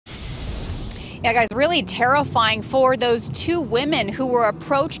Yeah, guys, really terrifying for those two women who were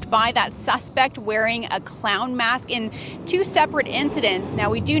approached by that suspect wearing a clown mask in two separate incidents. Now,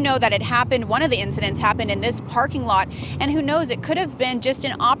 we do know that it happened, one of the incidents happened in this parking lot, and who knows, it could have been just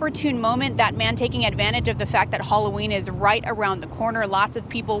an opportune moment, that man taking advantage of the fact that Halloween is right around the corner, lots of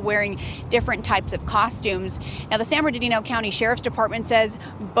people wearing different types of costumes. Now, the San Bernardino County Sheriff's Department says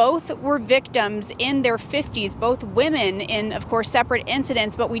both were victims in their 50s, both women in, of course, separate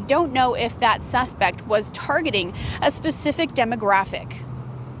incidents, but we don't know if that suspect was targeting a specific demographic.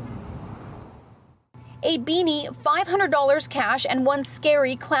 A beanie, $500 cash, and one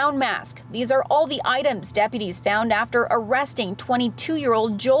scary clown mask. These are all the items deputies found after arresting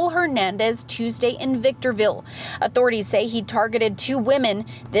 22-year-old Joel Hernandez Tuesday in Victorville. Authorities say he targeted two women.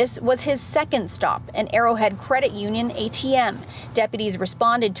 This was his second stop, an Arrowhead Credit Union ATM. Deputies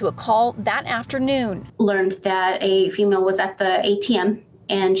responded to a call that afternoon. Learned that a female was at the ATM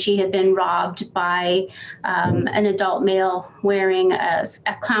and she had been robbed by an adult male wearing a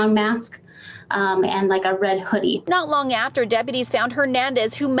clown mask and like a red hoodie. Not long after, deputies found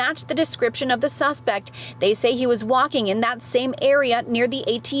Hernandez, who matched the description of the suspect. They say he was walking in that same area near the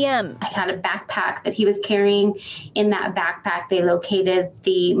ATM. I had a backpack that he was carrying. In that backpack, they located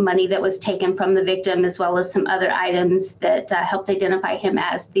the money that was taken from the victim, as well as some other items that helped identify him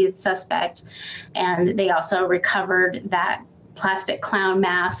as the suspect. And they also recovered that plastic clown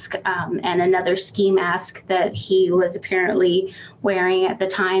mask and another ski mask that he was apparently wearing at the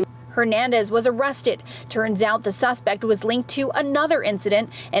time. Hernandez was arrested. Turns out the suspect was linked to another incident.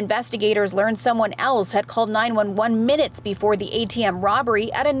 Investigators learned someone else had called 911 minutes before the ATM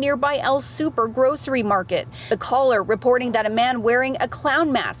robbery at a nearby El Super grocery market. The caller reporting that a man wearing a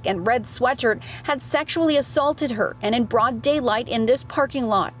clown mask and red sweatshirt had sexually assaulted her, and in broad daylight in this parking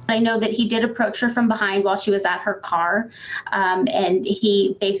lot. I know that he did approach her from behind while she was at her car, and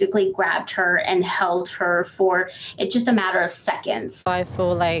he basically grabbed her and held her for just a matter of seconds. I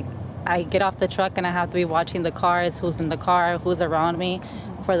feel like I get off the truck and I have to be watching the cars, who's in the car, who's around me,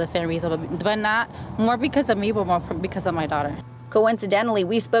 for the same reason, but not more because of me, but more because of my daughter. Coincidentally,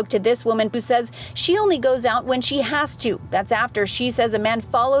 we spoke to this woman who says she only goes out when she has to. That's after she says a man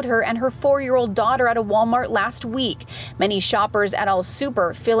followed her and her 4-year-old daughter at a Walmart last week. Many shoppers at El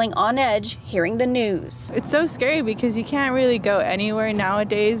Super feeling on edge hearing the news. It's so scary because you can't really go anywhere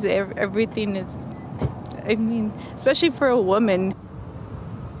nowadays. Everything is, I mean, especially for a woman.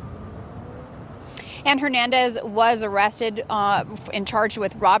 And Hernandez was arrested and charged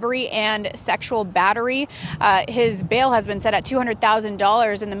with robbery and sexual battery. His bail has been set at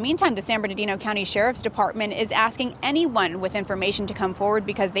 $200,000. In the meantime, the San Bernardino County Sheriff's Department is asking anyone with information to come forward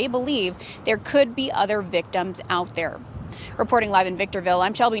because they believe there could be other victims out there. Reporting live in Victorville,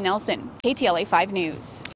 I'm Shelby Nelson, KTLA 5 News.